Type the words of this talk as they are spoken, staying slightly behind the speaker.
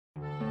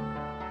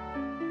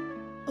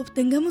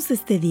Obtengamos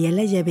este día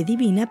la llave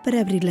divina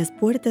para abrir las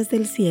puertas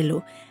del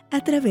cielo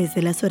a través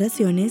de las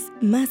oraciones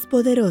más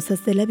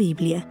poderosas de la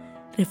Biblia.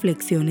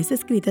 Reflexiones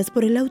escritas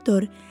por el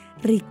autor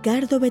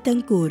Ricardo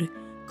Betancourt.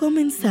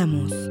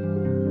 Comenzamos.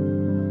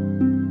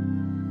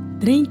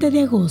 30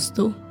 de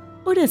agosto.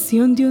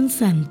 Oración de un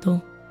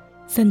santo.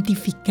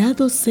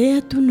 Santificado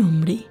sea tu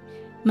nombre.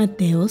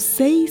 Mateo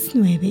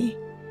 6:9.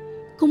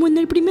 Como en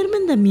el primer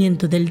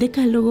mandamiento del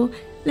Decálogo,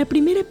 la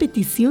primera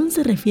petición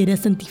se refiere a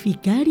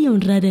santificar y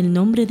honrar el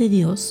nombre de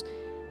Dios.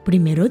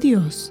 Primero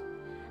Dios.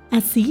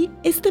 Así,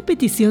 esta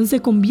petición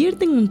se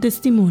convierte en un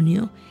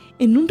testimonio,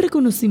 en un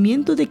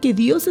reconocimiento de que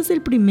Dios es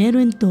el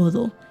primero en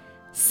todo,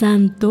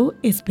 santo,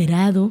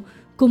 esperado,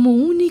 como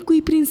único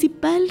y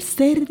principal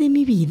ser de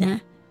mi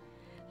vida.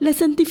 La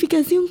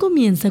santificación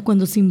comienza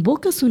cuando se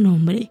invoca su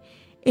nombre,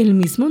 el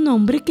mismo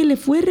nombre que le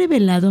fue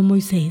revelado a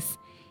Moisés,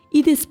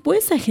 y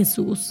después a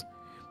Jesús.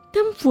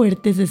 Tan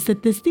fuerte es este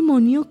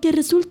testimonio que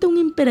resulta un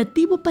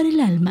imperativo para el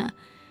alma.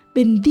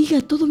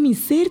 Bendiga todo mi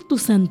ser tu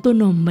santo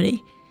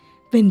nombre.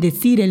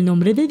 Bendecir el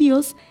nombre de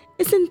Dios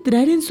es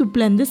entrar en su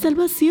plan de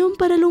salvación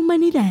para la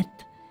humanidad.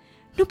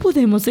 No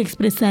podemos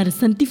expresar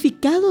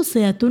santificado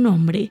sea tu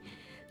nombre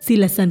si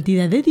la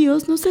santidad de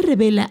Dios no se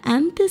revela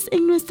antes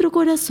en nuestro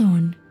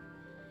corazón.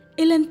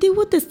 El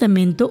Antiguo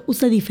Testamento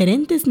usa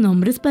diferentes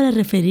nombres para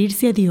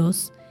referirse a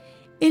Dios.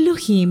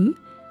 Elohim,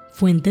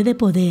 fuente de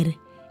poder.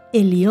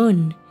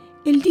 Elión,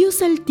 el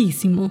Dios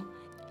Altísimo.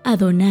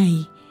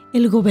 Adonai,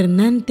 el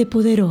gobernante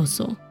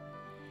poderoso.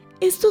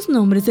 Estos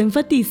nombres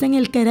enfatizan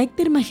el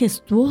carácter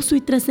majestuoso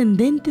y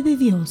trascendente de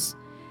Dios,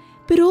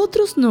 pero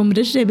otros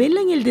nombres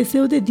revelan el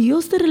deseo de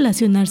Dios de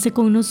relacionarse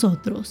con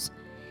nosotros.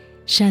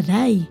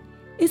 Shaddai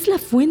es la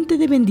fuente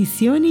de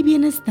bendición y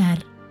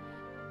bienestar.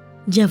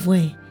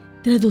 Yahweh,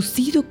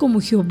 traducido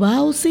como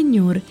Jehová o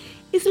Señor,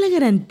 es la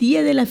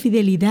garantía de la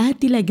fidelidad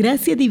y la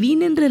gracia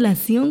divina en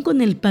relación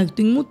con el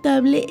pacto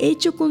inmutable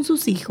hecho con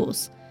sus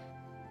hijos.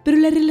 Pero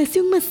la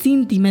relación más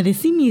íntima de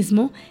sí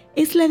mismo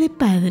es la de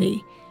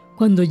Padre,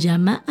 cuando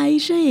llama a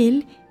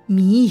Israel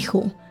mi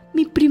hijo,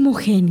 mi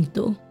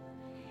primogénito.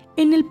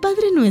 En el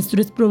Padre Nuestro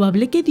es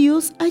probable que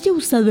Dios haya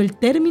usado el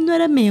término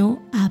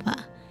arameo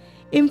Abba,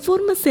 en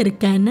forma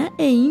cercana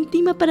e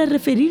íntima para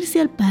referirse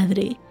al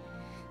Padre.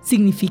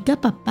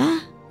 Significa papá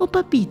o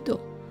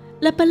papito.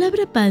 La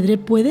palabra padre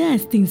puede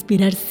hasta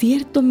inspirar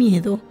cierto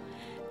miedo,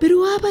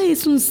 pero Abba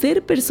es un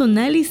ser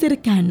personal y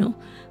cercano,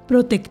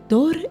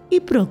 protector y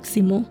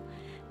próximo.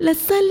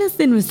 Las alas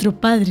de nuestro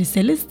Padre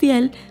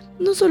Celestial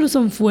no solo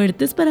son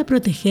fuertes para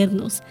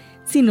protegernos,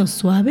 sino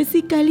suaves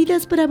y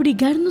cálidas para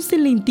abrigarnos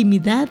en la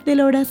intimidad de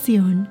la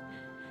oración.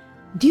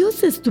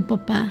 Dios es tu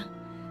papá.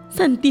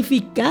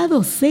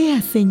 Santificado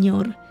sea,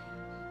 Señor.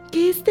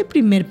 Que este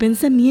primer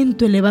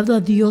pensamiento elevado a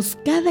Dios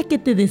cada que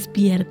te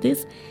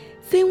despiertes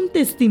sea un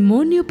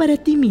testimonio para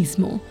ti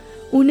mismo,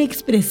 una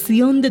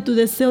expresión de tu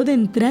deseo de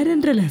entrar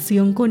en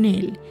relación con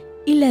Él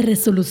y la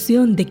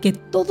resolución de que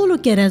todo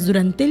lo que harás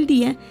durante el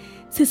día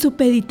se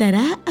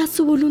supeditará a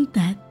su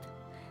voluntad.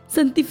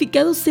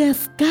 Santificado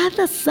seas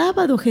cada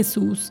sábado,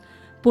 Jesús,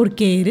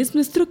 porque eres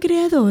nuestro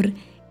Creador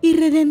y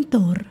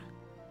Redentor.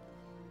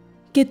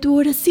 Que tu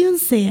oración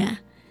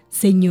sea: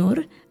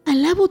 Señor,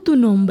 alabo tu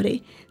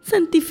nombre,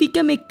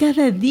 santifícame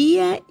cada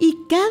día y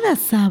cada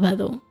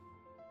sábado.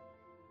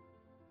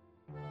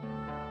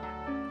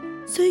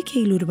 Soy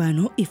Keila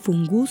Urbano y fue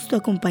un gusto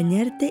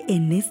acompañarte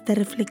en esta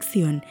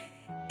reflexión.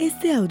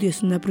 Este audio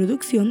es una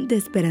producción de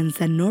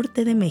Esperanza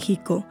Norte de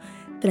México,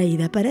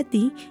 traída para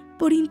ti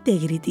por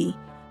Integrity.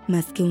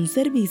 Más que un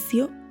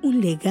servicio, un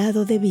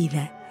legado de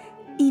vida.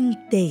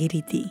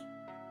 Integrity.